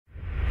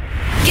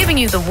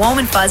giving you the warm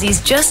and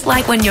fuzzies just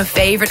like when your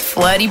favourite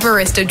flirty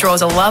barista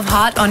draws a love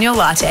heart on your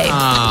latte.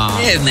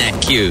 Aw, isn't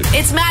that cute?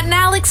 It's Matt and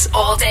Alex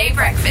All-Day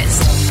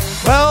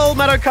Breakfast. Well,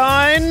 Matt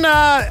O'Kine,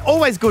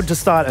 always good to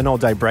start an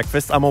all-day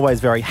breakfast. I'm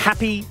always very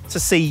happy to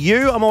see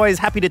you. I'm always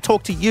happy to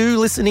talk to you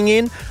listening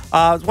in.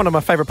 It's one of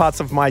my favourite parts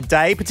of my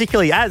day,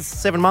 particularly as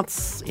 7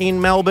 months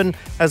in Melbourne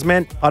has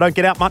meant I don't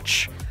get out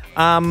much.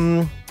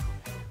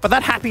 But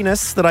that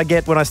happiness that I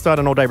get when I start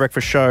an all-day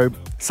breakfast show,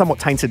 somewhat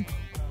tainted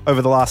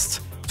over the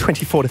last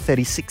 24 to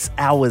 36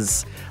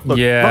 hours. Look,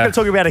 Yeah. I'm not going to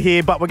talk about it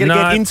here, but we're going to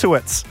get into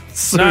it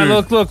soon.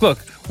 No, look.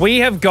 We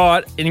have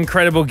got an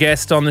incredible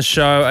guest on the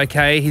show,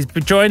 okay? He's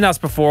joined us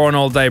before on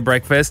All Day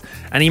Breakfast,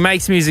 and he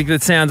makes music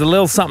that sounds a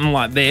little something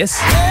like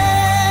this.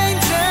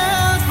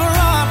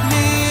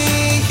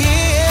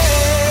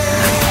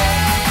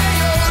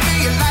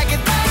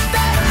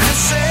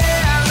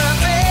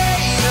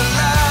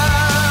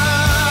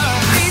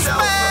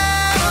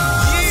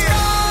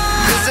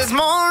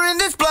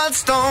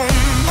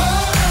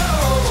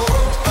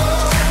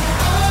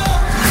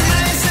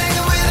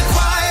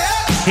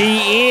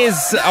 He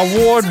is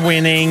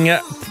award-winning,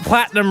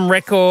 platinum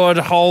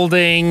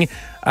record-holding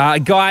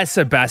Guy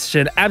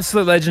Sebastian,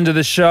 absolute legend of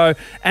the show.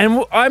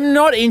 And I'm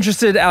not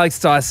interested, Alex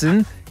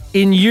Dyson,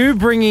 in you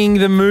bringing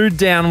the mood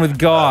down with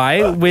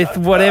Guy with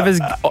whatever's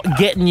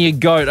getting you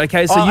goat,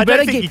 okay? So I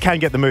don't think you can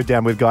get the mood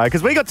down with Guy,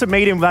 because we got to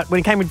meet him when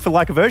he came in for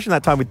like a version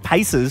that time with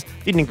Pacers,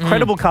 did an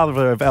incredible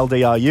cover of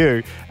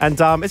LDRU,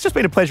 and it's just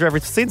been a pleasure ever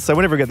since. So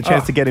whenever we get the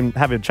chance to get him,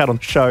 have him chat on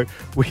the show,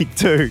 we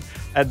do.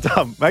 And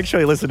make sure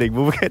you're listening.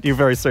 We'll get you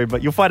very soon,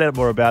 but you'll find out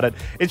more about it.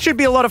 It should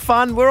be a lot of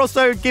fun. We're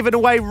also giving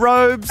away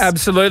robes.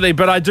 Absolutely,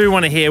 but I do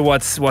want to hear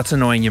what's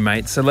annoying you,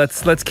 mate. So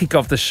let's kick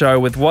off the show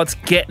with what's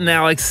getting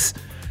Alex.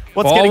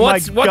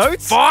 What's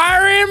goats?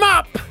 Fire him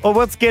up! Or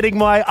what's getting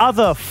my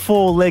other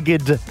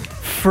four-legged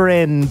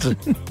friend?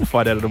 We'll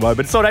find out in a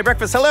moment. It's All Day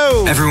Breakfast.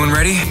 Hello. Everyone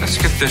ready? Let's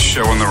get this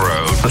show on the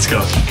road. Let's go.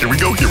 Here we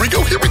go.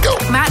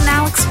 Matt and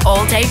Alex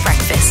All-Day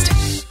Breakfast.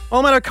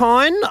 Well, Matt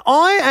O'Kine,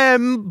 I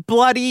am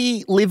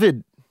bloody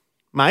livid,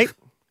 mate.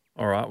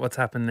 All right, what's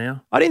happened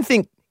now? I didn't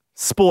think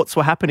sports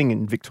were happening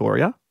in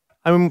Victoria.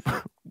 I mean,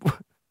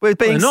 we're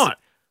being... They're not.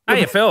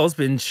 AFL's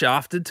been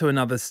shafted to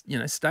another,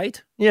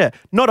 state. Yeah.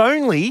 Not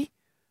only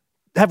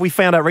have we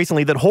found out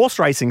recently that horse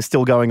racing's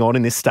still going on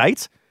in this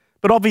state,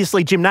 but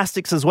obviously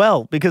gymnastics as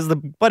well, because the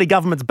bloody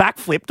government's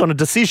backflipped on a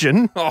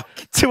decision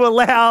to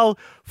allow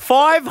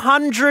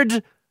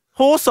 500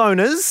 horse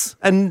owners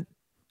and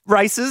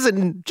racers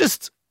and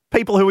just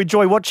people who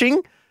enjoy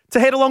watching to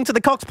head along to the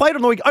Cox Plate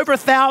on the week. Over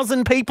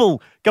 1,000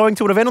 people going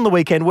to an event on the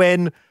weekend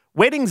when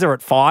weddings are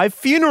at 5,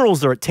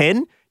 funerals are at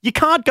 10. You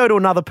can't go to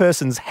another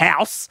person's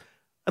house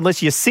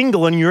unless you're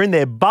single and you're in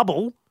their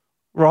bubble,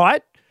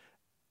 right?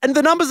 And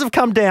the numbers have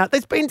come down.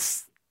 There's been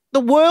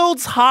the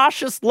world's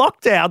harshest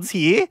lockdowns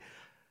here.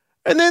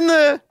 And then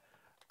the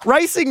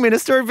racing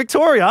minister in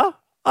Victoria,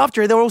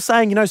 after they're all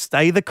saying,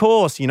 stay the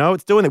course,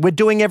 it's doing it. We're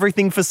doing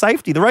everything for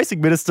safety. The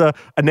racing minister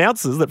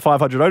announces that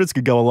 500 owners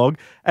could go along.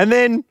 And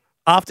then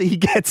after he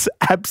gets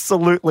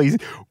absolutely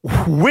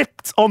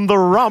whipped on the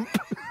rump,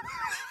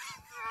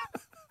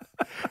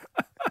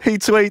 he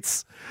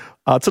tweets,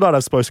 tonight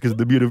I've spoken to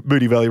the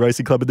Moonee Valley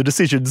Racing Club and the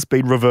decision's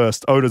been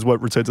reversed. Owners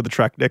won't return to the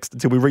track next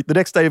until we reach the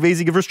next day of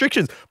easing of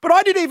restrictions. But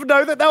I didn't even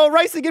know that they were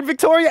racing in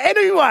Victoria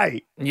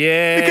anyway.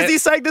 Yeah. Because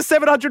he's saying there's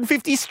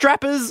 750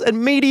 strappers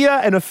and media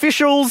and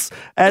officials.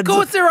 And, of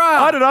course there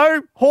are. I don't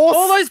know, horse.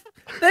 All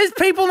those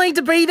people need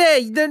to be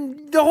there.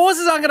 The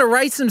horses aren't going to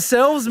race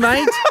themselves,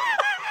 mate.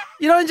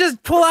 You don't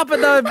just pull up at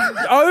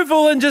the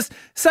oval and just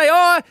say,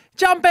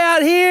 jump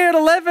out here at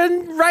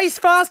 11, race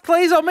fast,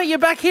 please. I'll meet you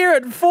back here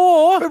at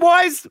 4. But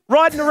why is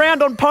riding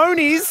around on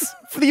ponies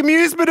for the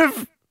amusement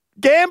of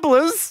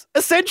gamblers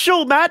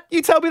essential, Matt?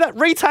 You tell me that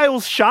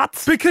retail's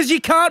shut. Because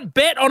you can't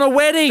bet on a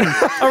wedding,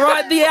 all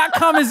right? The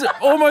outcome is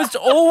almost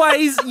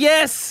always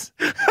yes.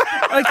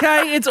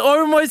 Okay? It's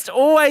almost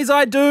always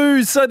I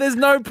do, so there's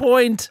no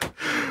point.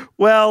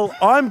 Well,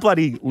 I'm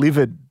bloody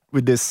livid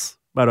with this,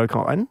 Matt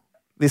O'Kine.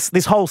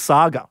 This whole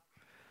saga.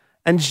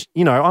 And,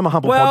 I'm a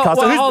humble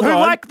podcaster who,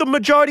 like the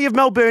majority of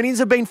Melburnians,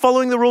 have been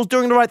following the rules,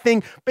 doing the right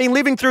thing, been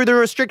living through the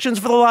restrictions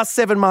for the last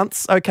 7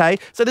 months, okay?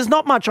 So there's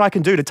not much I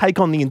can do to take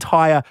on the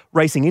entire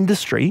racing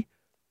industry.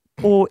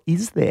 Or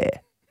is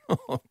there?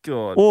 Oh,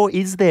 God. Or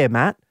is there,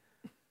 Matt?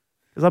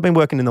 Because I've been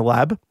working in the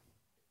lab.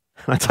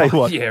 And I tell you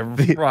what. Yeah,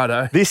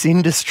 righto. This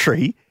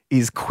industry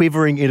is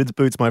quivering in its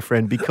boots, my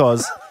friend,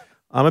 because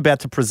I'm about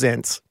to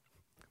present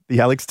the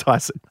Alex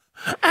Dyson.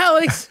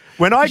 Alex,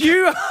 when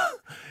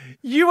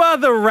you are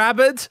the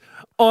rabbit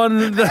on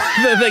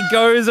that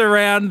goes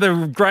around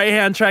the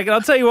Greyhound track. And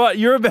I'll tell you what,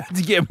 you're about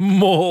to get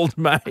mauled,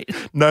 mate.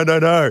 No.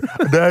 The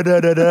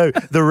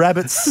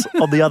rabbit's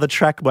on the other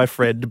track, my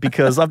friend,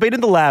 because I've been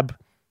in the lab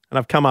and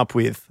I've come up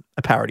with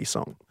a parody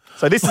song.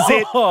 So this is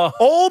it.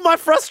 All my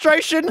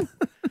frustration,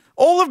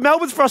 all of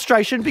Melbourne's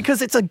frustration,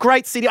 because it's a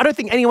great city. I don't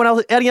think any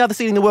other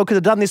city in the world could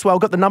have done this well,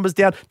 got the numbers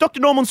down. Dr.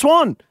 Norman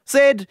Swan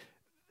said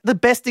the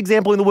best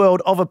example in the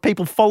world of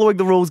people following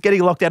the rules,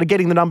 getting locked out, and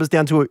getting the numbers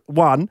down to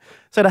 1.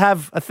 So to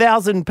have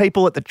 1,000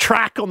 people at the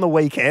track on the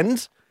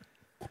weekend,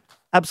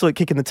 absolute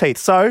kick in the teeth.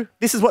 So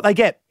this is what they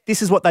get.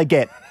 This is what they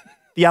get.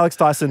 The Alex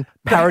Dyson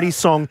parody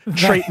song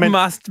treatment. They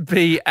must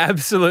be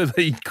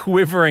absolutely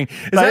quivering.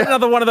 Is that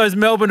another one of those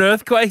Melbourne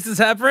earthquakes that's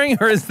happening,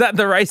 or is that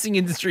the racing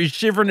industry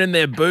shivering in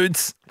their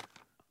boots?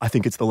 I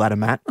think it's the latter,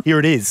 Matt. Here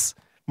it is.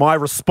 My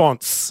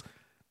response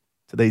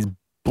to these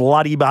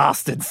bloody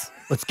bastards.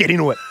 Let's get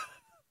into it.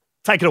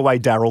 Take it away,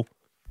 Daryl.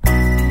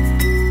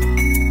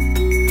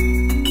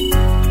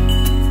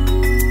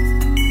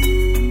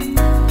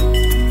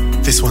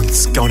 This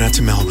one's going out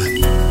to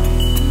Melbourne.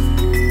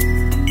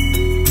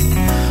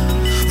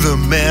 The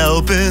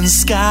Melbourne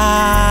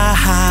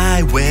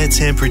sky, where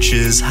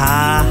temperatures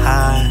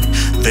high.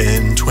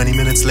 Then 20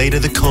 minutes later,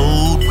 the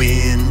cold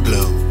wind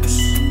blows.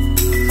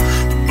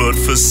 But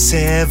for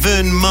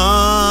 7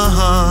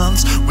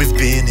 months, we've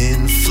been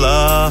in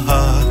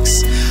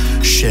flux,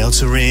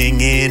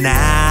 sheltering in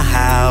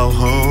our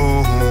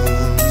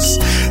homes.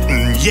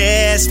 And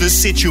yes, the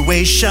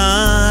situation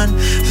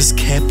has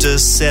kept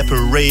us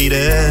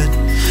separated,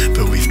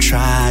 but we've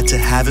tried to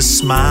have a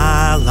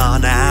smile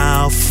on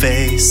our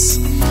face,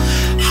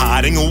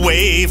 hiding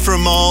away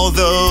from all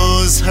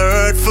those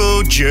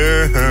hurtful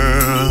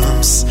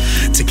germs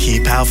to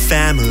keep our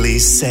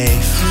families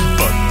safe.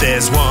 But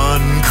there's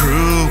one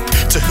group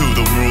to who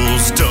the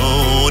rules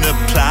don't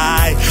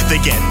apply. They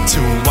get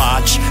to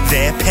watch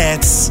their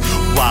pets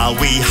while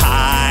we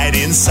hide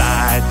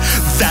inside.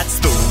 That's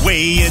the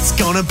way it's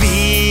gonna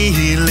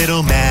be,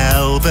 little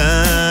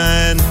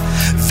Melbourne.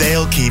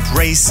 They'll keep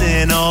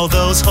racing all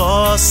those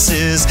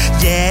horses,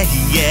 yeah,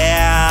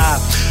 yeah.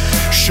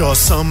 Sure,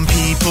 some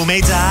people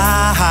may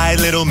die,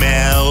 little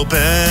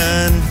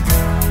Melbourne,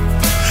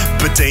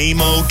 but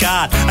Damo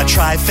got a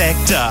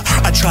trifecta,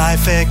 a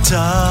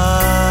trifecta.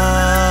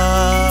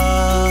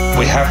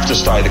 We have to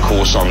stay the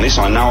course on this.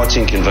 I know it's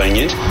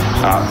inconvenient,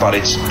 but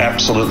it's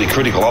absolutely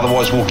critical.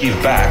 Otherwise, we'll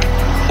give back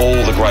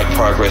all the great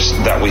progress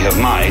that we have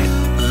made.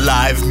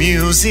 Live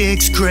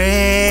music's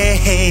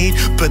great,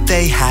 but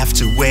they have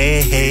to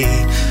wait,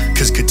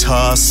 'cause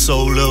guitar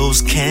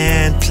solos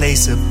can't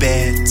place a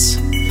bet.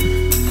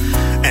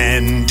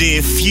 And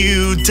if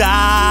you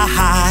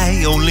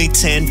die, only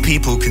 10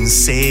 people can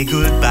say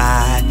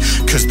goodbye,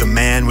 'cause the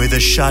man with a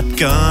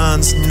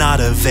shotgun's not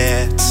a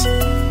vet.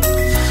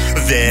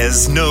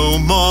 There's no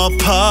more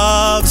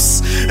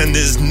pubs, and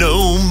there's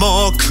no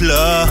more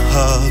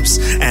clubs,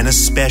 and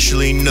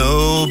especially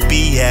no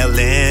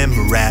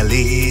BLM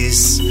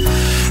rallies.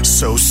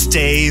 So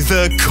stay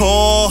the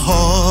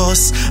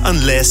course,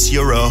 unless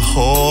you're a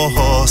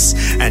horse,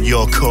 and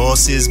your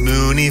course is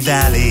Moonee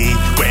Valley.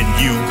 When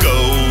you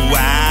go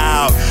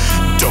out,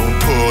 don't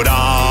put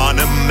on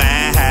a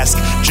mask,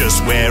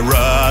 just wear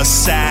a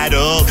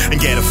saddle and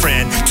get a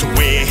friend to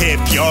whip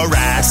your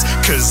ass,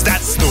 'cause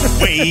that's the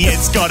way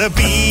it's gotta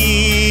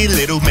be,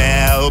 little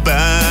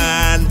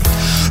Melbourne.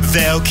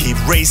 They'll keep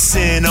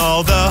racing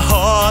all the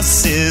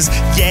horses,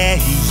 yeah,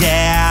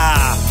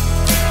 yeah.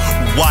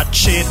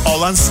 Watch it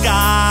all on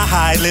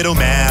Sky, little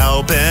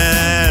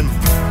Melbourne.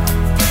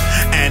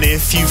 And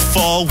if you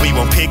fall, we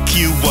won't pick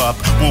you up.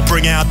 We'll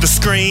bring out the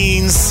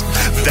screens.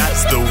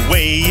 That's the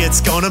way it's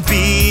gonna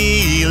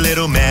be,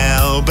 little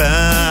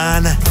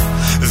Melbourne.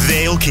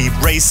 They'll keep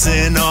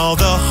racing all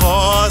the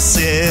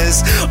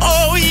horses.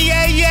 Oh,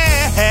 yeah,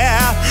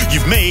 yeah.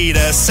 You've made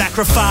a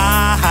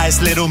sacrifice,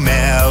 little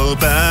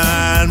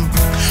Melbourne.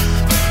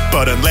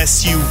 But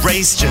unless you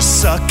race, just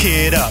suck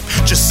it up.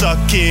 Just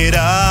suck it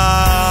up.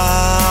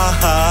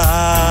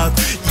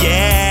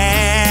 Yeah.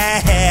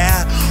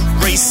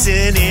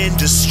 Racing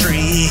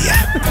industry.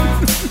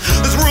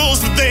 There's rules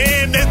for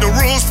them, there's no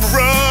rules for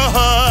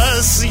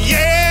us.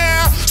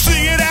 Yeah,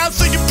 sing it out,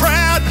 sing it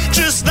proud,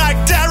 just like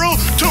Daryl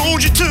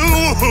told you to.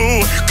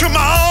 Come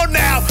on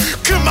now,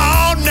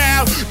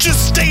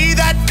 just stay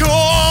that course.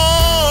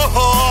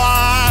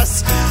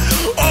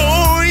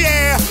 Oh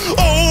yeah,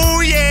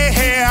 oh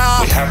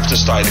yeah. We have to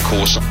stay the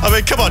course. I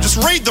mean, come on, just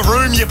read the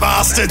room, you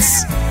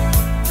bastards.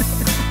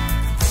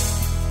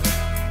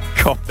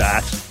 Cop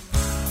that.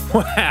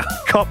 Wow.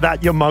 Cop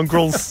that, you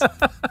mongrels.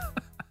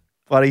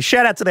 Bloody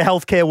shout out to the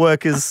healthcare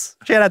workers.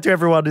 Shout out to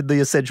everyone in the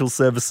essential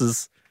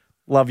services.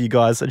 Love you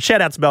guys. And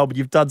shout out to Melbourne.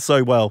 You've done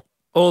so well.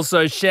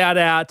 Also, shout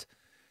out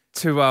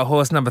to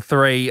horse number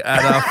 3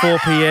 at 4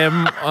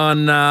 p.m.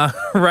 on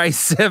race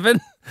 7.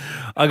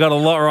 I got a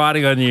lot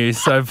riding on you,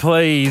 so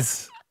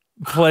please.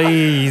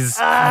 Coffee?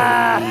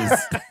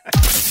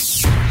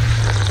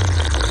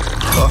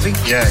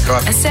 Yeah,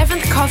 coffee. A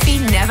 7th coffee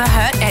never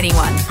hurt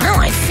anyone. Oh,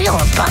 I feel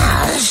a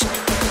buzz.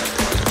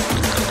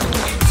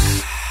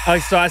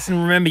 Alex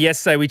Dyson, remember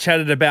yesterday we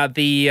chatted about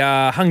the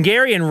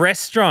Hungarian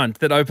restaurant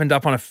that opened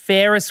up on a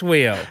Ferris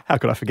wheel. How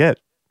could I forget?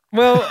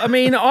 Well, I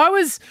mean, I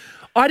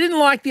didn't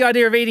like the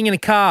idea of eating in a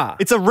car.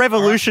 It's a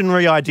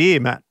revolutionary idea,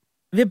 Matt.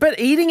 Yeah, but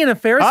eating in a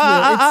Ferris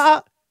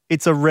wheel,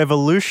 It's a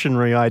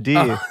revolutionary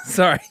idea. Oh,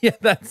 sorry. Yeah,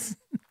 that's...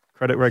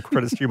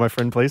 Credits to you, my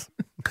friend, please.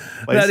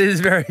 That is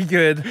very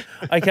good.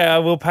 Okay, I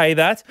will pay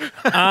that.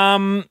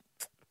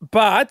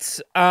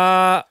 But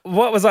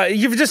what was I?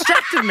 You've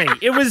distracted me.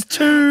 It was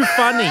too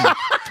funny.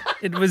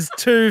 It was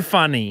too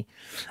funny.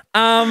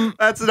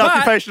 That's an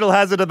occupational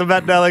hazard of the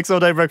Matt and Alex All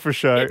Day Breakfast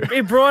Show.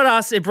 It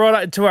brought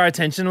to our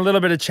attention a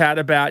little bit of chat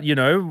about,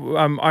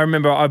 I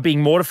remember I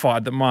being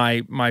mortified that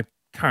my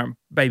current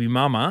baby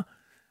mama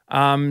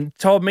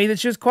told me that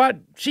she was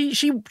she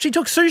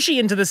took sushi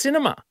into the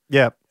cinema.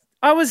 Yeah.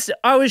 I was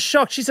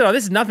shocked. She said, "Oh,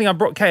 this is nothing. I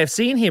brought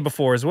KFC in here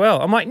before as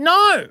well." I'm like,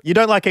 "No." You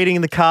don't like eating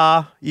in the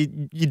car. You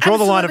draw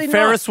the line of Absolutely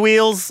Ferris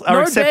wheels are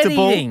no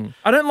acceptable. Bed eating.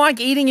 I don't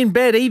like eating in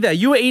bed either.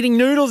 You were eating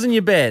noodles in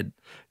your bed.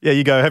 Yeah,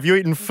 you go, have you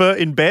eaten pho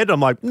in bed? I'm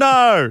like,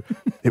 no.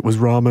 It was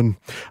ramen.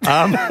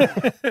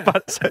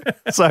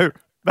 So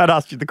Matt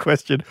asked you the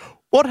question,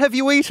 what have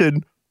you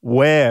eaten?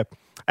 Where?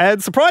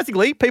 And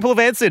surprisingly, people have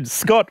answered.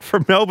 Scott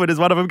from Melbourne is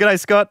one of them. G'day,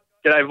 Scott.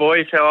 G'day,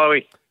 boys. How are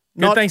we?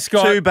 Not thanks,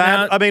 Scott. too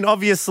bad. Now- I mean,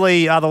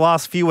 obviously, the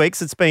last few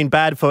weeks it's been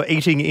bad for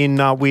eating in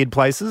weird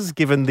places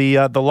given the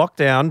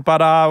lockdown.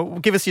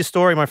 But give us your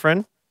story, my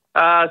friend.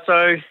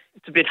 So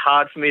it's a bit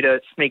hard for me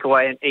to sneak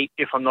away and eat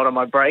if I'm not on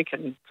my break,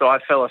 and so I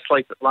fell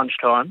asleep at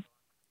lunchtime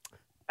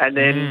and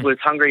then was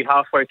hungry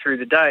halfway through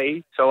the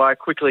day, so I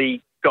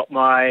quickly got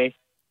my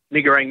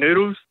mee goreng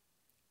noodles,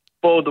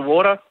 boiled the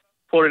water,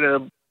 poured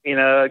it in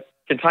a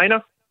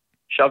container,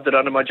 shoved it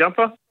under my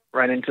jumper,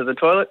 ran into the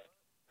toilet,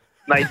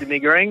 made the mee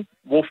goreng,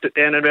 wolfed it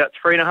down in about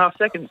 3.5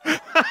 seconds.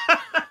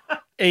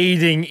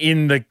 Eating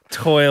in the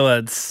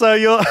toilets. So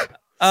your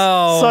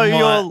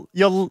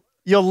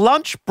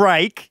lunch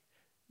break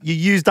you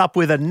used up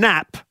with a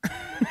nap.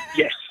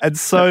 Yes. And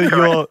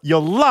so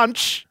your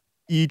lunch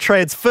you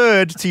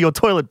transferred to your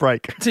toilet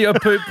break. To your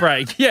poop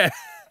break. Yeah.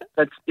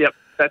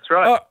 That's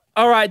right. Oh,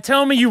 all right.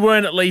 Tell me you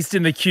weren't at least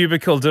in the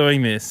cubicle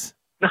doing this.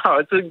 No,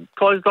 it's a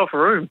closed off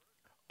room.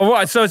 All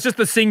right. So it's just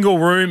a single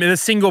room in a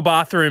single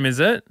bathroom, is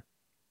it?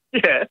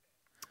 Yeah.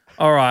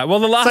 All right. Well,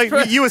 the last.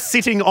 So you were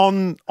sitting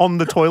on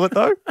the toilet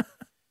though?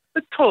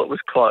 The toilet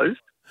was closed.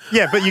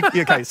 Yeah, but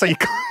okay. So you.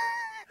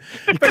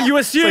 But you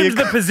assumed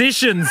the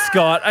position,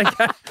 Scott.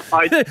 Okay.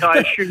 I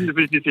assumed the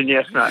position,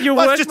 yes, no.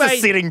 It's just a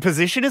sitting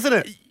position, isn't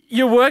it?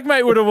 Your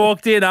workmate would have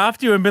walked in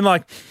after you and been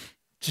like,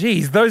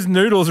 geez, those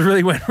noodles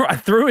really went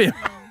right through him.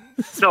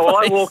 No,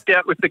 I walked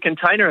out with the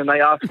container and they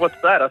asked,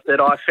 what's that? I said,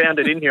 I found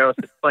it in here. I was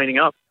just cleaning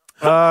up.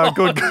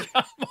 Good.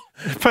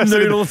 Person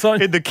Noodles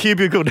in the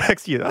cubicle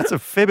next to you. That's a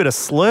fair bit of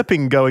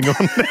slurping going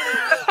on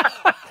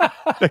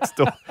next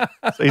door.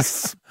 So he's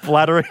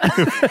splattering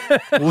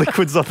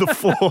liquids on the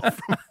floor.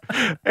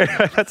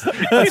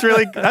 That's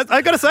really,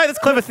 I got to say, that's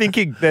clever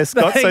thinking there,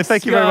 Scott. Thanks, so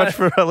thank you very much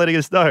for letting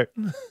us know.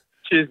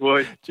 Cheers,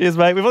 boys. Cheers,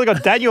 mate. We've only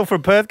got Daniel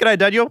from Perth. G'day,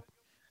 Daniel.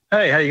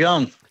 Hey, how you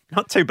going?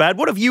 Not too bad.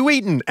 What have you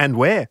eaten and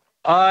where?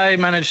 I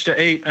managed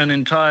to eat an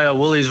entire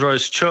Woolies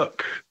roast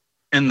chook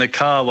in the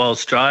car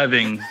whilst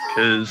driving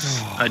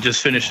because I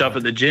just finished up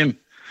at the gym.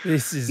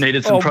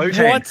 Needed some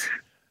protein. What?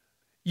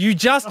 You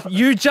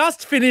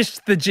just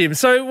finished the gym.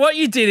 So what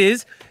you did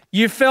is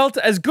you felt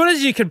as good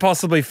as you could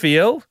possibly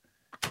feel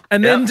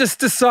and then just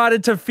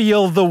decided to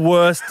feel the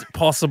worst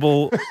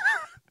possible,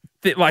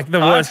 like the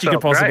worst you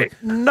could possibly.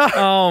 Great. No.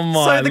 Oh,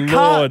 my So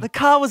Lord. the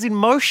car was in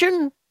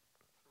motion?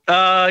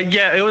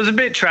 Yeah, it was a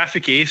bit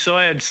trafficky, so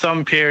I had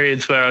some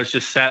periods where I was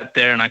just sat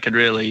there and I could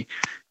really,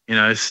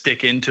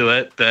 stick into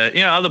it. But,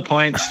 other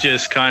points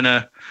just kind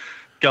of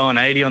going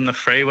 80 on the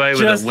freeway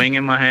with a wing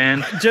in my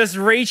hand. Just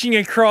reaching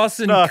across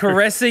and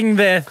caressing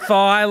their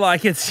thigh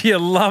like it's your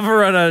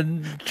lover on a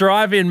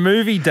drive-in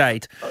movie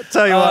date. I'll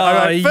tell you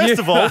what, first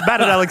of all,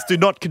 Matt and Alex do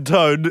not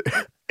condone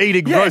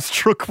eating roast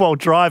chook while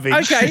driving.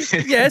 Okay,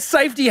 yeah,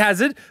 safety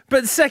hazard.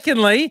 But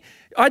secondly,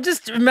 I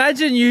just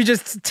imagine you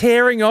just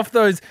tearing off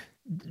those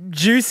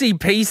juicy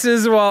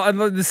pieces while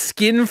the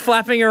skin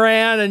flapping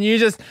around and you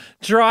just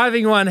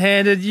driving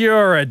one-handed.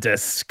 You're a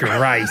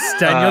disgrace,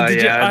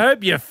 Daniel. I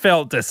hope you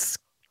felt disgusting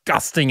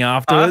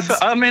afterwards.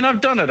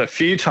 I've done it a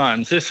few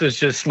times. This was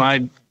just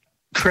my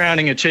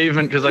crowning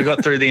achievement because I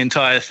got through the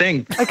entire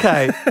thing.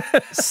 Okay,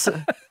 so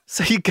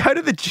you go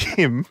to the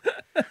gym,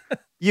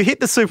 you hit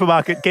the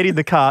supermarket, get in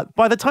the car.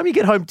 By the time you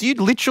get home, do you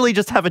literally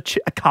just have a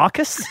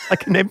carcass,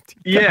 like an empty?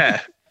 Yeah.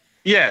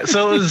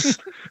 So it was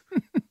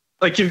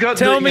like you've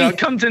got it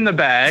comes in the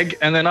bag,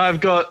 and then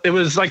it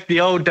was like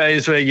the old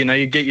days where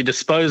you get your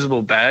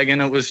disposable bag,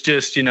 and it was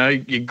just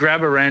you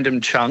grab a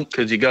random chunk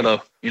because you got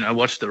to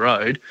watch the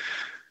road,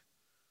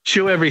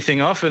 chew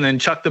everything off, and then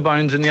chuck the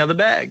bones in the other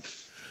bag.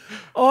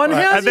 Oh, and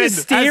how's your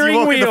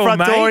steering wheel, the front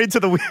mate? door into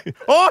the wheel.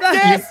 Oh,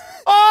 yes!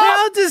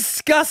 How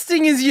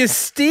disgusting is your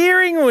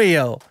steering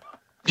wheel?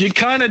 You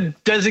kind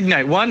of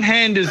designate one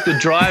hand is the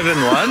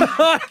driving one,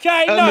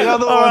 okay, and the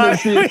other one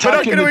is the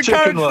tucking the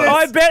chicken one.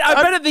 I bet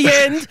at the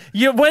end,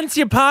 once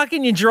you park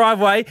in your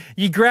driveway,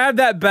 you grab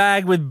that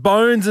bag with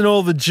bones and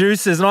all the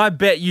juices, and I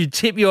bet you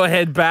tip your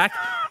head back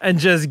and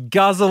just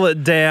guzzle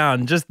it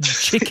down, just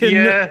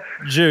chicken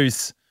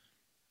juice.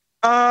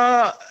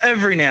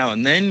 Every now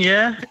and then,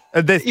 yeah.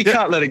 You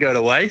can't let it go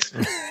to waste.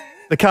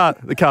 The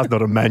car's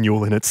not a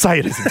manual in it. Say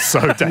it isn't so,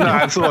 Daniel. No,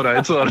 it's auto.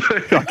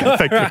 Okay,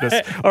 thank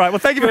goodness. All right, well,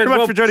 thank you very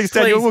much for joining us,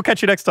 Daniel. please. We'll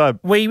catch you next time.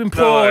 We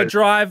implore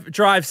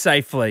drive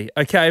safely,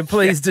 okay?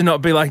 Please do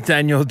not be like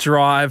Daniel.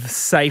 Drive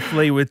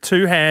safely with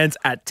 2 hands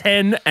at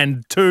 10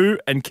 and 2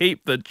 and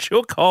keep the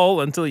chook hole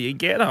until you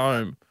get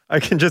home. I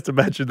can just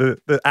imagine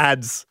the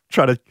ads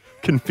trying to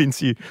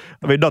convince you.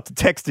 I mean, not to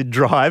text and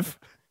drive,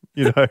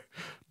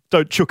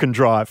 don't chook and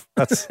drive.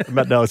 That's a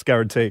Matt Nellis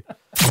guarantee.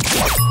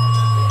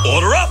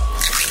 Order up.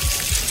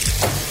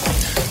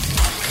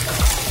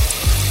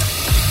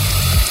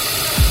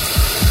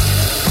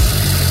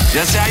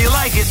 Just how you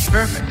like it.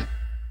 Perfect.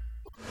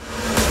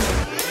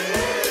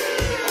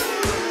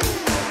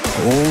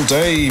 All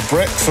day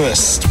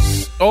breakfast.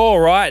 All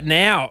right,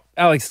 now,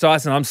 Alex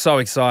Dyson, I'm so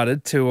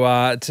excited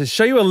to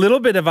show you a little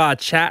bit of our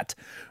chat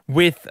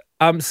with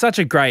such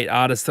a great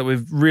artist that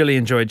we've really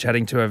enjoyed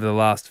chatting to over the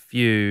last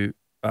few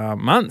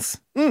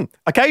months.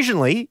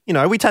 Occasionally,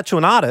 we chat to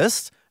an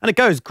artist and it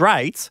goes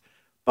great,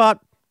 but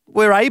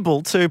we're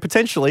able to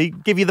potentially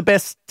give you the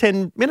best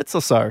 10 minutes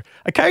or so.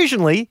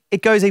 Occasionally,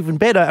 it goes even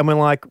better and we're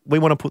like, we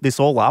want to put this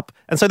all up.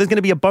 And so there's going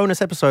to be a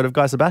bonus episode of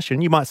Guy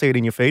Sebastian. You might see it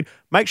in your feed.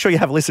 Make sure you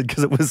have a listen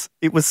because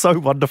it was so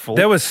wonderful.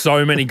 There were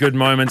so many good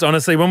moments,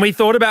 honestly. When we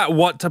thought about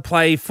what to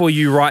play for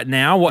you right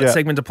now, what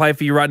segment to play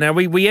for you right now,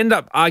 we end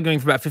up arguing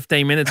for about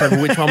 15 minutes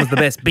over which one was the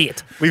best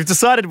bit. We've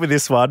decided with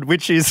this one,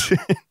 which is...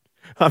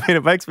 I mean,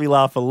 it makes me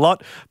laugh a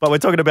lot, but we're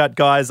talking about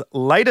Guy's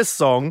latest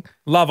song,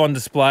 Love on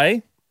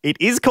Display. It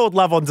is called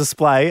Love on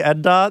Display,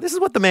 and this is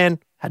what the man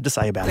had to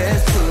say about it.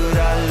 Let's put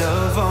our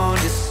love on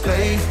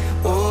display.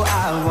 Oh,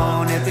 I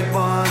want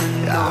everyone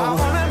to know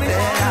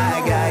that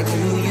I got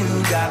you,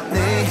 you got me,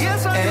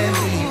 and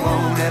we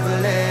won't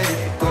ever let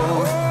it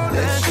go.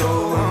 Let's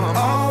show them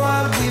all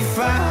what we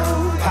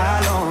found.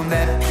 Pile on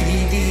that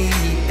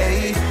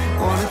PDA.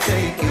 Wanna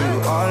take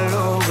you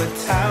all over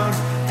town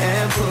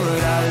and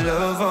put our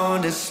love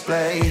on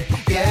display.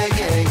 Yeah,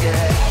 yeah,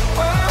 yeah.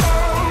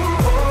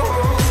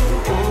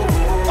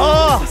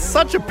 Oh,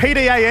 such a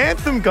PDA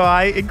anthem,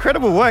 Guy.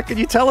 Incredible work. Can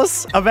you tell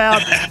us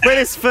about where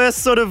this first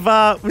sort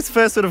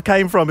of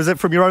came from? Is it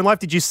from your own life?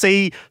 Did you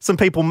see some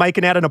people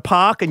making out in a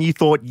park and you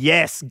thought,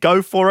 yes,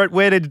 go for it?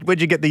 Where'd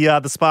you get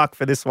the spark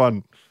for this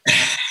one?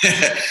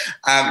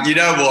 You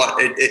know what?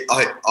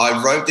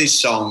 I wrote this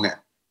song.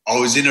 I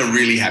was in a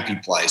really happy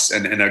place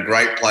and a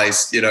great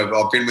place.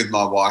 I've been with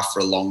my wife for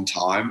a long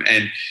time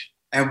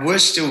and we're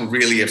still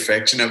really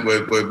affectionate.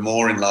 We're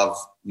more in love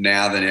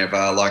now than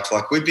ever.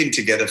 Like we've been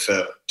together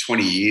for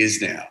 20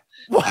 years now,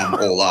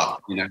 all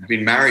up.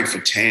 Been married for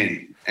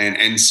 10,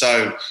 and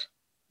so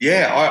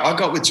I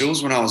got with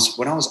Jules when I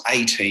was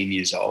 18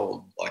 years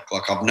old. Like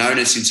I've known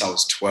her since I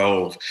was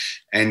 12,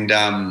 and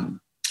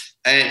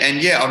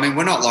yeah, I mean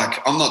we're not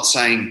like I'm not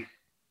saying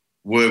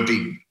we're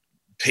big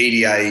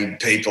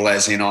PDA people,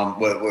 as in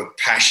we're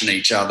pashing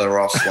each other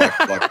off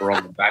like we're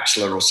on The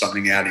Bachelor or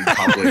something out in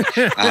public.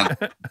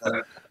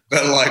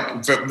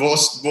 But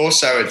more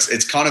so,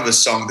 it's kind of a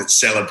song that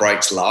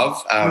celebrates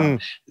love in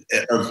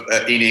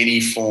any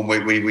form.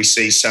 We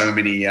see so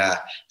many,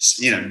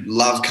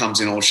 love comes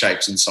in all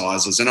shapes and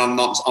sizes. And I'm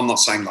not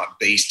saying like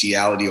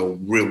bestiality or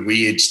real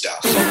weird stuff.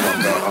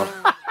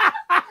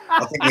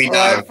 I think we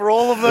know. For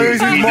all of those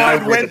who might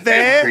have went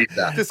there,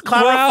 just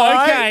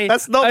clarify.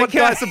 That's not what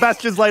Guy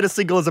Sebastian's latest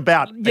single is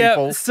about,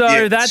 people. Yeah,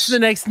 so that's the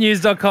next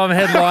news.com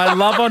headline.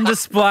 Love on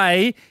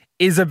Display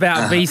is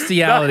about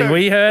bestiality.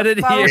 We heard it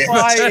here.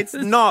 It's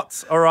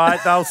not, all right?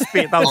 They'll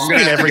spin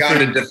everything. I'm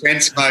going to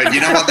defense mode. You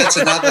know what? That's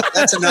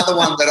another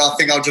one that I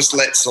think I'll just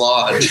let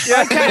slide.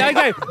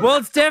 Okay. Well,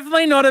 it's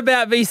definitely not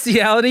about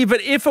bestiality, but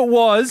if it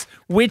was,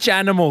 which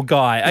animal,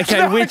 Guy?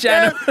 Okay, which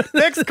animal?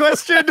 Next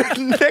question. A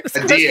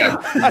deer.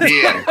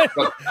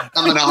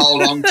 Something to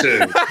hold on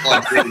to.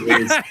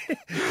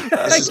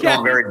 This is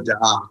not very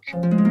dark.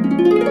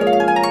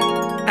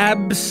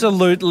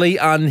 Absolutely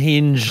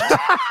unhinged.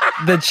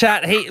 The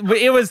chat,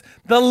 it was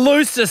the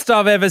loosest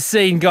I've ever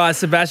seen Guy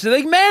Sebastian.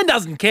 The man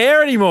doesn't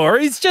care anymore.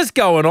 He's just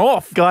going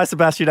off. Guy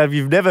Sebastian, if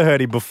you've never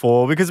heard him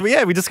before, because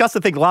we discussed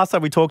the thing last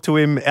time we talked to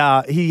him.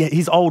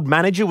 His old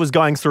manager was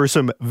going through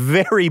some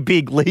very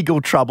big legal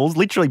troubles,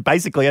 literally,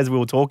 basically, as we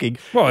were talking.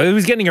 Well, he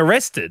was getting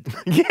arrested.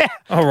 Yeah.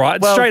 All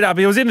right, straight up.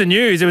 He was in the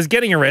news. He was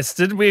getting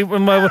arrested.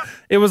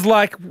 It was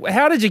like,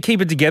 how did you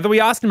keep it together? We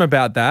asked him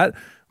about that.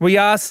 We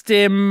asked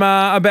him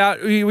about,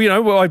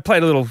 I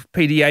played a little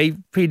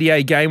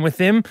PDA game with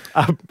him.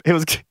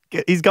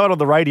 He's going on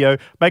the radio,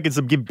 making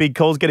some big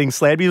calls, getting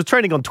slammed. He was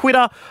trending on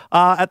Twitter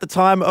at the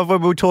time of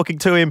when we were talking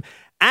to him.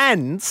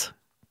 And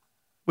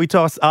we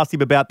asked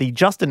him about the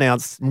just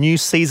announced new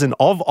season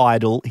of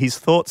Idol, his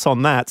thoughts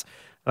on that.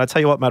 And I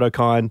tell you what, Matt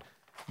O'Kine,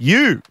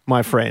 you,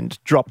 my friend,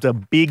 dropped a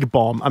big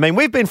bomb. I mean,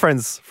 we've been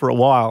friends for a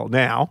while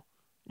now,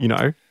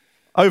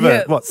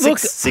 Over,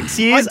 six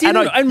years? And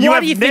why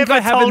do you think I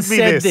haven't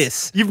said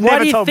this? You've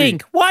never told me.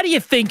 Why do you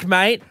think,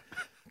 mate?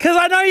 Because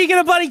I know you're going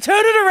to bloody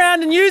turn it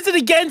around and use it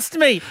against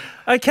me,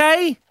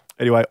 okay?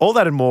 Anyway, all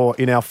that and more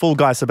in our full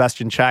Guy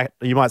Sebastian chat.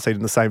 You might see it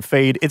in the same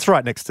feed. It's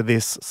right next to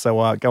this,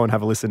 so go and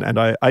have a listen. And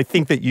I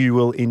think that you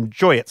will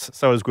enjoy it.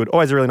 So it was good.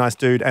 Always a really nice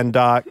dude, and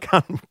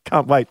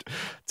can't wait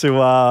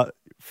to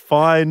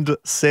find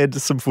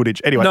some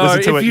footage. Anyway,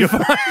 listen to it. No, if you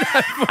find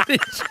that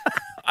footage,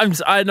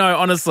 I know,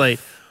 honestly,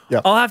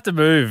 Yep. I'll have to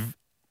move.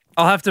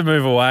 I'll have to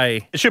move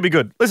away. It should be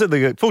good. Listen to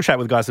the full chat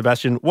with Guy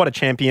Sebastian. What a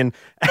champion.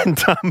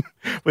 And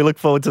we look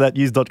forward to that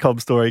news.com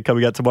story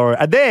coming out tomorrow.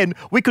 And then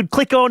we could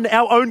click on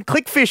our own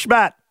Clickfish,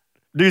 Matt.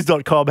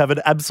 News.com have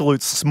an absolute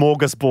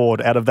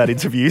smorgasbord out of that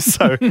interview.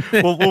 So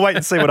we'll wait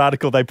and see what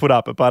article they put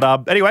up.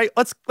 But anyway,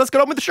 let's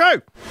get on with the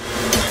show.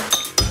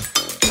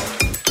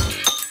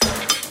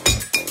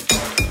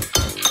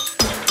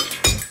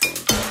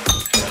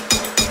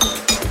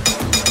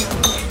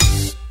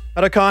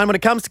 Kind, when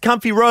it comes to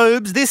comfy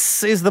robes,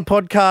 this is the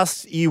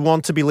podcast you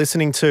want to be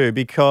listening to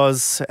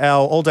because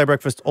our all-day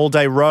breakfast,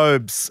 all-day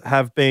robes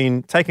have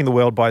been taking the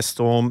world by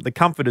storm. The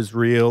comfort is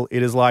real.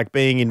 It is like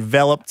being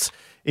enveloped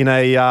in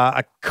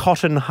a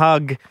cotton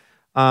hug,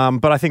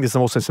 but I think there's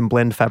also some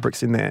blend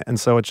fabrics in there, and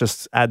so it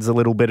just adds a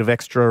little bit of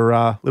extra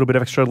loving. A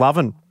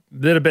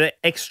little bit of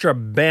extra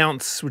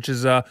bounce, which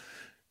is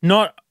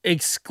not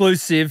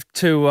exclusive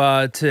to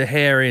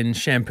hair in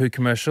shampoo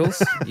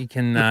commercials. You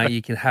can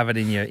have it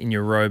in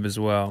your robe as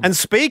well. And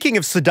speaking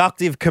of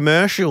seductive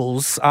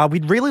commercials,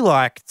 we'd really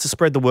like to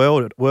spread the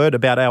word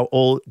about our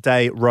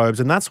all-day robes,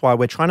 and that's why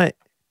we're trying to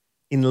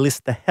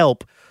enlist the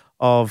help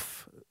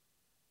of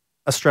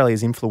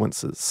Australia's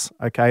influencers.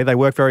 Okay, they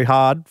work very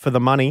hard for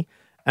the money.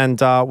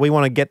 And we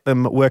want to get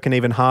them working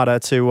even harder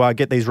to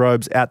get these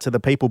robes out to the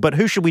people. But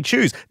who should we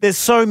choose? There's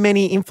so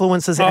many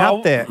influencers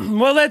out there.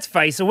 Well, let's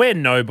face it, we're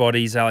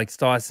nobodies, Alex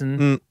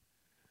Dyson.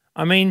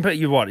 I mean, but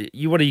what do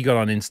you got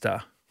on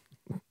Insta?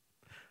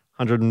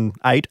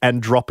 108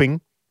 and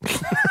dropping.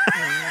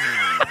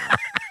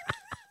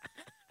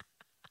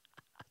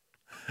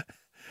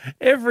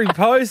 Every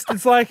post,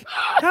 it's like,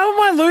 how am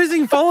I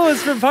losing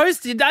followers for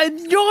posting?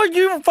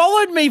 You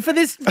followed me for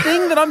this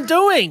thing that I'm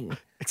doing.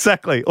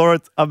 Exactly. Or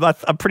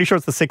I'm pretty sure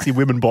it's the sexy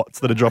women bots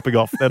that are dropping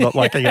off. They're not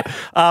liking it.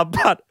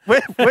 But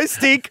we're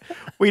Stink.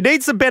 We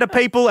need some better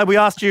people, and we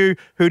asked you,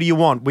 who do you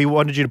want? We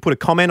wanted you to put a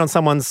comment on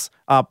someone's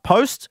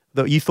post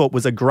that you thought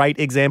was a great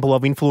example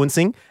of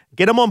influencing.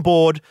 Get them on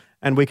board,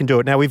 and we can do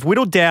it. Now, we've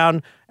whittled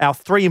down our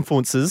 3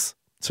 influencers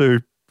to,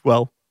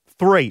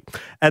 3.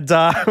 And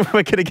we're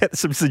going to get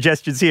some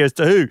suggestions here as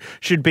to who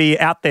should be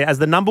out there as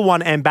the number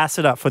 1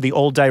 ambassador for the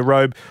all-day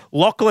robe.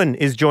 Lachlan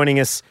is joining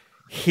us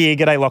here.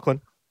 G'day, Lachlan.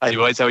 Hey,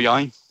 boys. How are you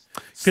going?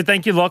 Good,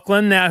 thank you,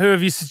 Lachlan. Now, who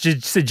have you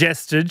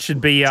suggested should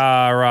be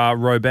our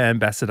robe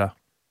ambassador?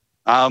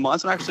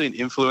 Mine's not actually an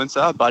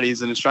influencer, but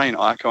he's an Australian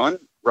icon,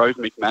 Robe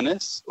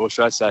McManus, or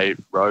should I say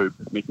Robe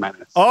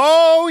McManus?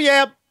 Oh,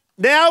 yeah.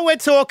 Now we're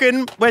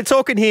talking. We're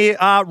talking here.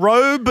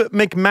 Robe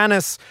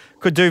McManus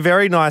could do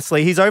very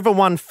nicely. He's over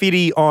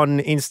 150 on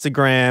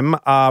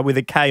Instagram with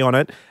a K on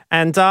it.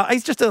 And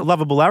he's just a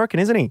lovable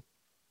larrikin, isn't he?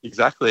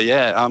 Exactly,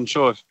 yeah. I'm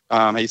sure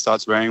if he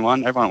starts wearing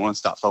one, everyone will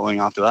start following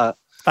after that.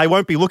 They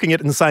won't be looking at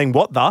it and saying,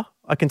 what the?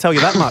 I can tell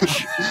you that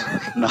much.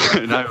 No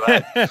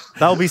way.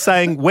 They'll be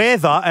saying, where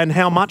the and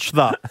how much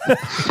the.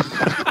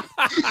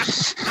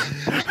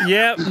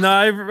 Yeah,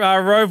 no,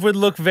 Rove would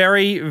look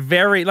very,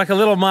 very, like a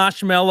little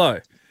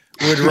marshmallow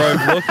would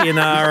Rove look in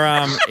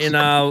our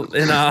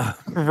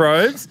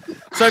robes.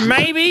 So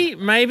maybe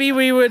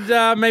we would,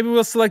 maybe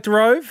we'll select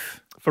Rove.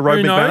 For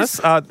Robe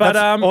McManus.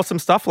 That's awesome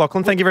stuff,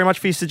 Lachlan. Thank you very much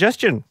for your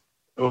suggestion.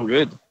 All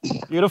good.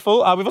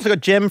 Beautiful. We've also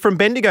got Jem from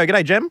Bendigo.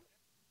 G'day, Jem.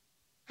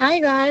 Hi,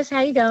 guys.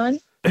 How you going?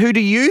 Who do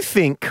you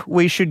think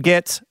we should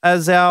get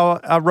as our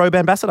robe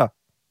ambassador?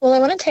 Well, I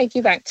want to take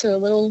you back to a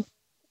little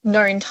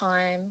known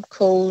time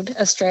called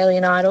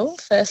Australian Idol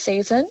first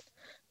season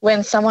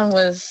when someone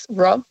was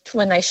robbed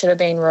when they should have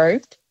been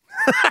robed.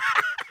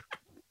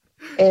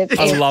 I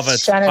love it.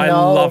 Shannon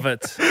Knoll. Love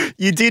it.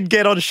 You did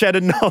get on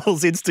Shannon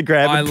Knoll's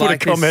Instagram and put a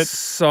comment. This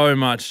so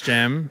much,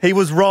 Jem. He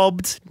was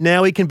robbed.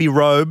 Now he can be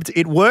robed.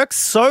 It works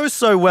so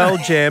well,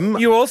 Jem.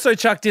 You also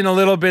chucked in a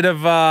little bit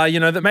of,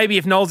 that maybe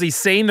if Knowlesy's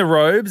seen the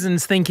robes and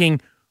is thinking,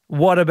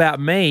 what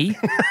about me,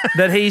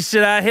 that he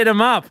should hit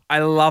him up. I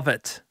love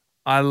it.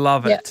 I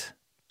love it.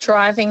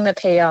 Driving the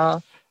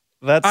PR.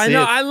 I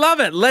know. I love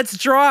it. Let's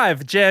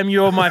drive. Jem,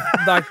 you're my,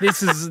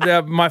 this is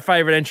my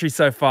favourite entry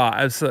so far.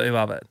 Absolutely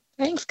love it.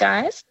 Thanks,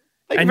 guys.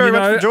 Thank you very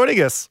much for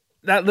joining us.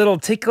 That little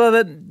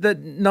tickler that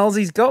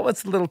Knowlesy's got,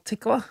 what's the little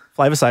tickler?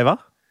 Flavor Saver.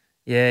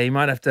 Yeah, you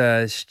might have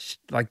to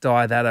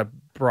dye that a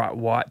bright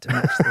white to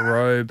match the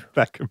robe.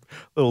 Back a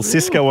little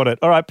Cisco on it.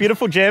 All right,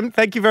 beautiful, Jem.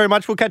 Thank you very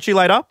much. We'll catch you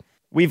later.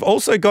 We've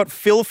also got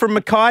Phil from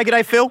Mackay.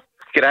 G'day, Phil.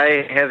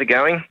 G'day, how's it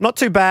going? Not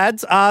too bad.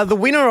 The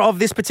winner of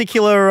this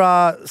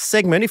particular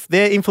segment, if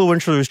their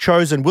influencer is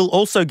chosen, will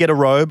also get a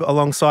robe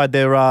alongside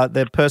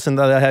their person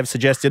that they have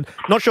suggested.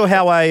 Not sure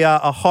how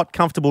a hot,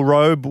 comfortable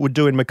robe would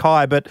do in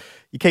Mackay, but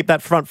you keep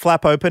that front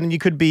flap open and you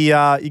could be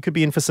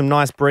in for some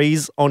nice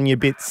breeze on your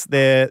bits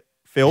there,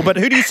 Phil. But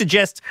who do you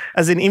suggest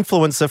as an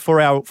influencer for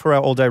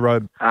our all-day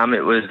robe?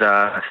 It was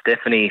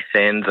Stephanie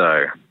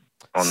Sanzo.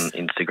 on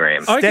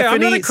Instagram. Okay, I'm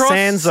not Stephanie across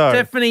Sanzo.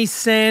 Stephanie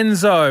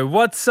Sanzo.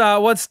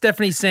 What's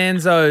Stephanie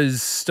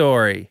Sanzo's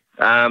story?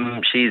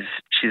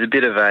 She's a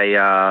bit of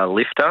a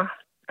lifter,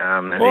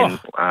 and then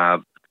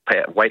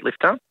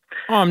weightlifter.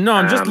 Oh no,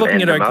 I'm just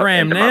looking at her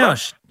gram now.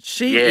 mother.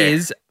 She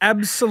is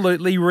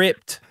absolutely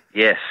ripped.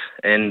 Yes,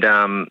 and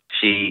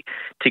she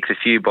ticks a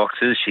few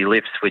boxes. She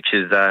lifts, which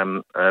is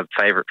a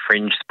favourite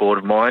fringe sport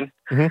of mine,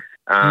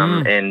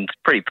 and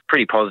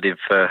pretty positive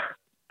for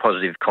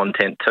positive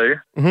content too,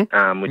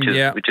 which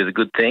is a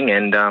good thing.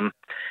 And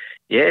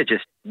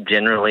just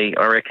generally,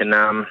 I reckon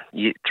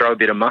you throw a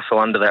bit of muscle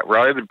under that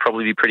robe, it'd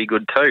probably be pretty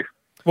good too.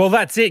 Well,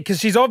 that's it, because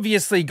she's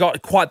obviously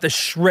got quite the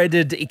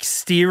shredded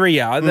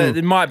exterior. That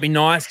it might be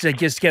nice to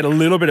just get a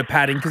little bit of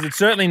padding, because it's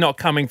certainly not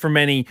coming from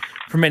any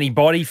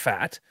body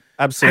fat.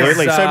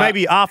 Absolutely. So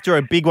maybe after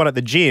a big one at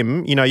the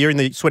gym, you're in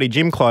the sweaty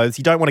gym clothes,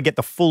 you don't want to get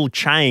the full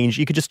change.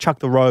 You could just chuck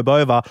the robe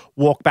over,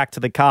 walk back to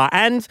the car.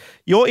 And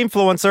your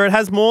influencer, it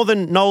has more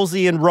than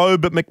Knowlesy and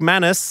Robe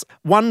McManus,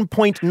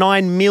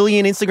 1.9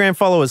 million Instagram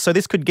followers. So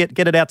this could get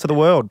it out to the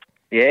world.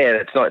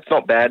 Yeah, it's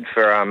not bad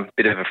for a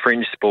bit of a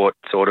fringe sport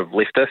sort of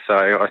lifter. So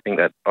I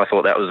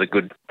thought that was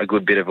a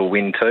good bit of a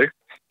win too.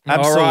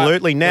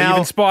 Absolutely. Right. Now, you've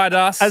inspired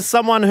us. As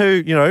someone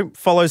who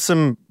follows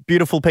some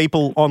beautiful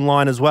people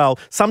online as well,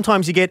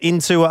 sometimes you get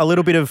into a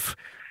little bit of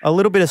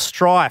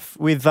strife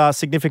with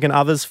significant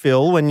others,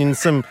 Phil, when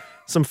some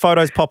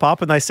photos pop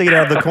up and they see it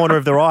out of the corner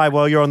of their eye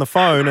while you're on the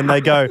phone and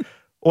they go,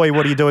 "Oi,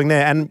 what are you doing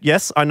there?" And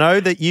yes, I know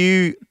that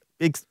you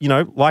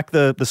like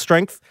the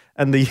strength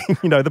and the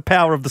the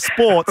power of the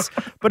sports,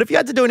 but have you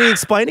had to do any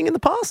explaining in the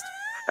past?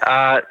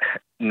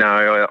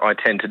 No, I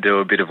tend to do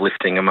a bit of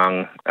lifting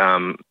among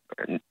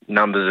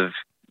numbers of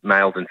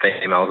males and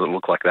females that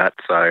look like that,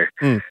 so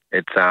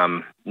it's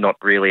not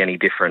really any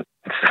different.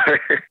 So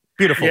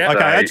beautiful. Yeah.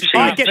 Okay,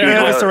 I get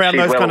nervous around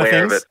those kind of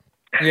things.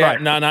 Yeah,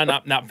 right.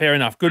 No, fair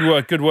enough. Good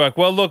work.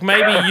 Well, look,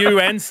 maybe you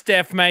and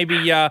Steph, maybe,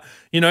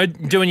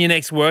 doing your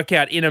next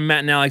workout in a Matt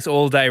and Alex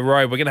all-day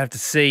robe. We're going to have to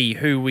see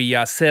who we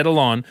settle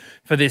on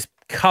for this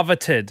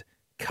coveted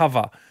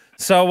cover.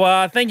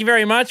 So thank you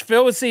very much,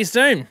 Phil. We'll see you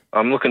soon.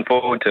 I'm looking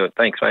forward to it.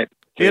 Thanks, mate.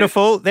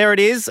 Beautiful. There it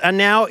is. And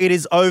now it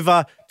is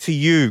over to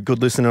you,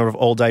 good listener of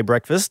All Day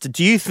Breakfast.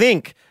 Do you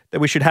think that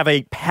we should have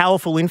a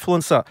powerful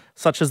influencer,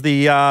 such as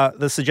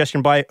the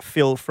suggestion by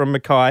Phil from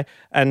Mackay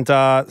and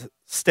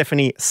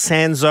Stephanie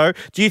Sanzo?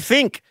 Do you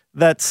think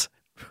that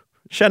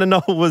Shannon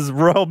Knoll was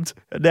robbed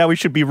and now we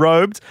should be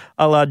robed,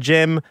 a la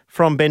Jem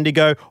from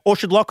Bendigo? Or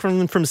should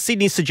Lachlan from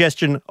Sydney's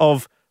suggestion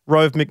of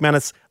Robe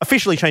McManus,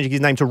 officially changing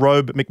his name to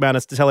Robe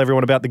McManus to tell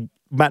everyone about the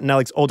Matt and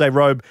Alex all-day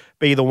robe,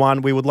 be the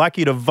one? We would like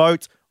you to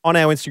vote on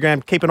our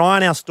Instagram. Keep an eye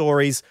on our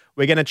stories.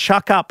 We're going to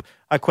chuck up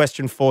a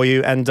question for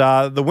you, and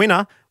the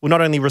winner will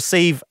not only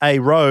receive a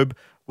robe,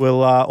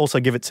 we'll also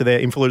give it to their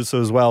influencer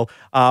as well.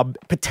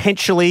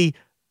 Potentially,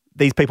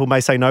 these people may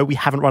say no. We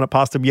haven't run it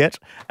past them yet.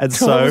 And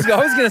so I was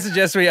going to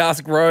suggest we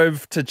ask Robe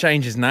to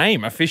change his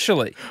name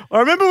officially. I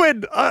remember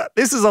when,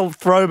 this is a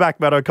throwback,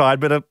 Matt O'Kine,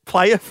 but a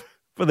player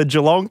for the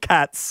Geelong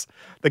Cats,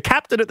 the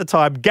captain at the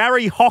time,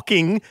 Gary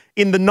Hocking,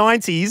 in the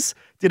 90s,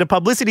 did a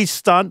publicity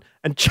stunt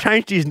and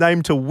changed his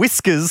name to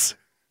Whiskers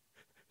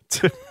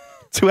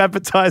to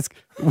advertise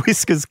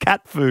Whiskers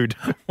cat food.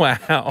 Wow.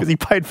 Because he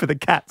paid for the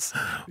cats.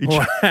 He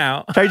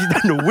wow. Changed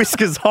his name to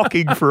Whiskers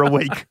Hocking for a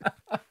week.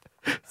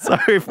 So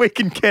if we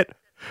can get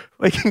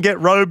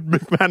Robe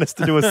McManus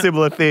to do a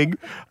similar thing,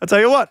 I'll tell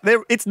you what,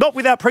 it's not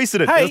without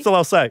precedent. Hey, that's all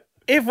I'll say.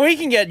 If we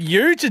can get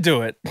you to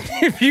do it,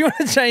 if you want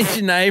to change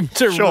your name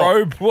to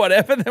Robe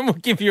whatever, then we'll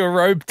give you a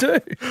robe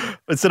too.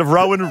 Instead of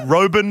Rowan,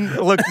 Robin,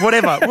 look,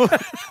 whatever.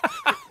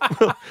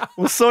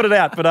 We'll sort it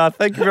out. But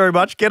thank you very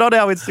much. Get on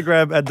our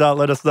Instagram and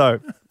let us know.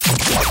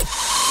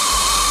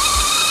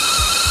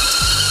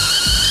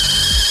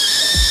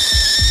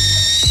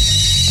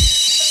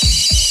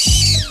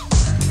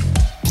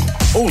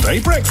 All day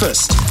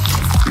breakfast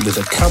with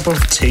a cup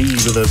of tea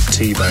with a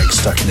tea bag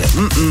stuck in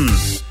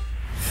it.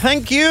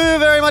 Thank you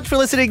very much for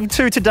listening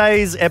to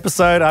today's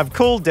episode. I've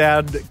cooled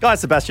down. Guy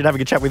Sebastian,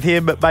 having a chat with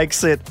him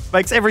makes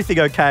everything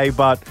okay,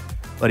 but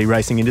bloody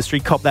racing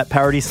industry, cop that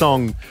parody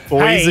song,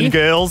 boys and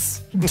girls.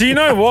 Do you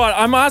know what?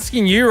 I'm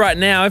asking you right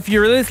now, if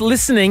you're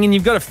listening and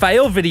you've got a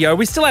fail video,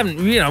 we still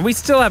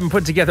haven't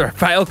put together a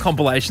fail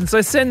compilation,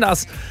 so send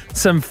us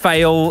some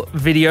fail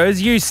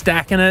videos. You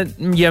stacking it,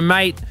 your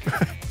mate,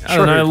 I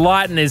don't know,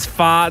 lighting his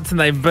farts and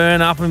they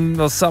burn up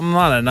or something,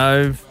 I don't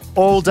know.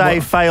 All day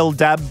fail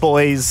dab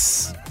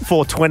boys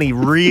 420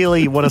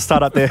 really want to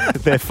start up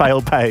their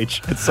fail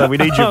page. And so we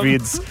need your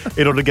vids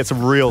in order to get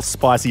some real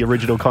spicy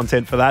original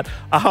content for that.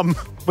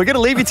 We're going to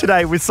leave you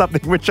today with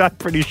something which I'm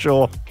pretty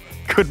sure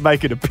could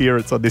make an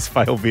appearance on this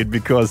fail vid,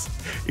 because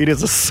it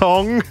is a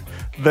song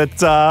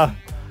that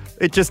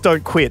it just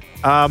don't quit.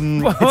 It's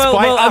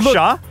by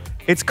Usher.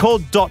 It's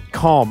called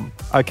 .com.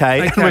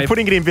 Okay, and we're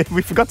putting it in.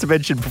 We forgot to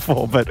mention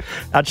before, but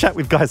our chat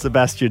with Guy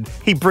Sebastian,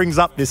 he brings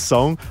up this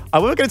song.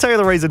 We're not going to tell you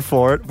the reason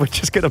for it. We're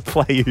just going to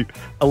play you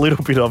a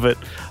little bit of it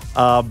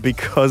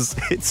because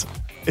it's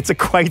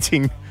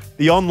equating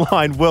the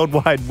online World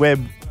Wide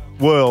Web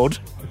world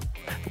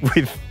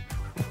with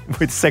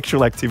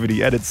sexual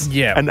activity, and it's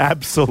an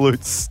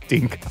absolute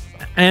stinker.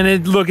 And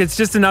it's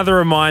just another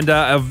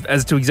reminder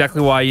as to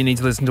exactly why you need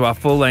to listen to our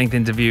full-length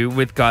interview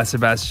with Guy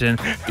Sebastian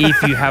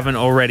if you haven't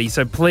already.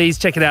 So please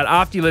check it out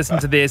after you listen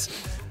to this.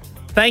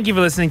 Thank you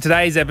for listening to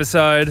today's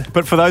episode.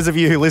 But for those of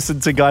you who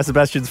listened to Guy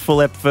Sebastian's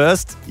full ep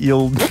first,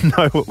 you'll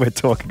know what we're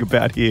talking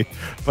about here.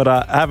 But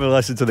have a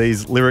listen to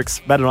these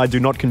lyrics. Matt and I do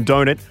not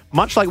condone it,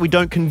 much like we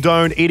don't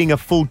condone eating a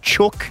full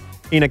chook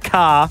in a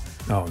car.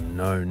 Oh,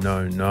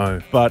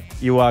 no. But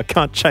you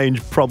can't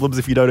change problems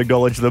if you don't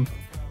acknowledge them.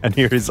 And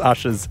here is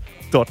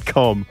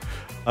ushers.com.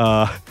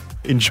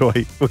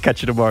 Enjoy. We'll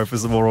catch you tomorrow for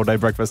some more All Day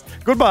Breakfast.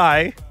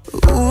 Goodbye. Ooh,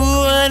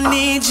 I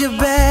need your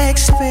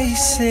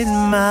backspace in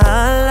my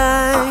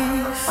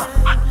life.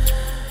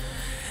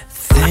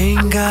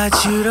 Thank God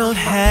you don't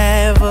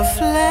have a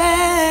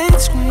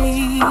flat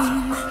screen.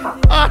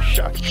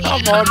 Usher,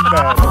 come on,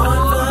 man.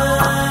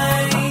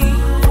 Online,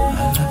 I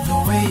love the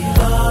way you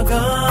log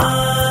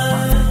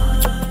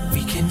on.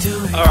 We can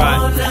do it all right.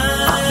 all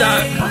night. No.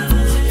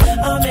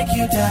 I'll make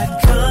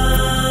you.com.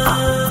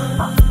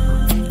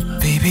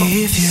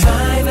 Baby, if you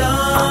sign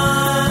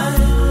on,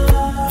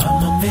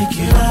 I'ma make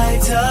you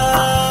light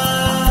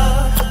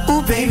up.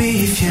 Ooh, baby,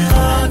 if you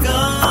log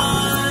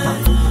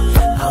on,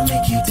 I'll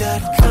make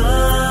you.com.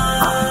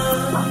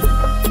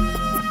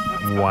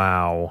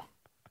 Wow.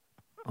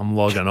 I'm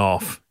logging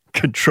off.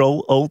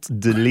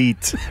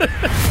 Control-Alt-Delete.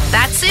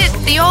 That's it.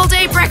 The All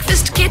Day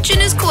Breakfast kitchen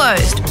is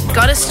closed.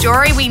 Got a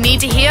story we need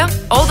to hear?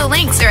 All the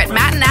links are at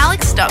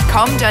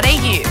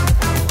mattandalex.com.au.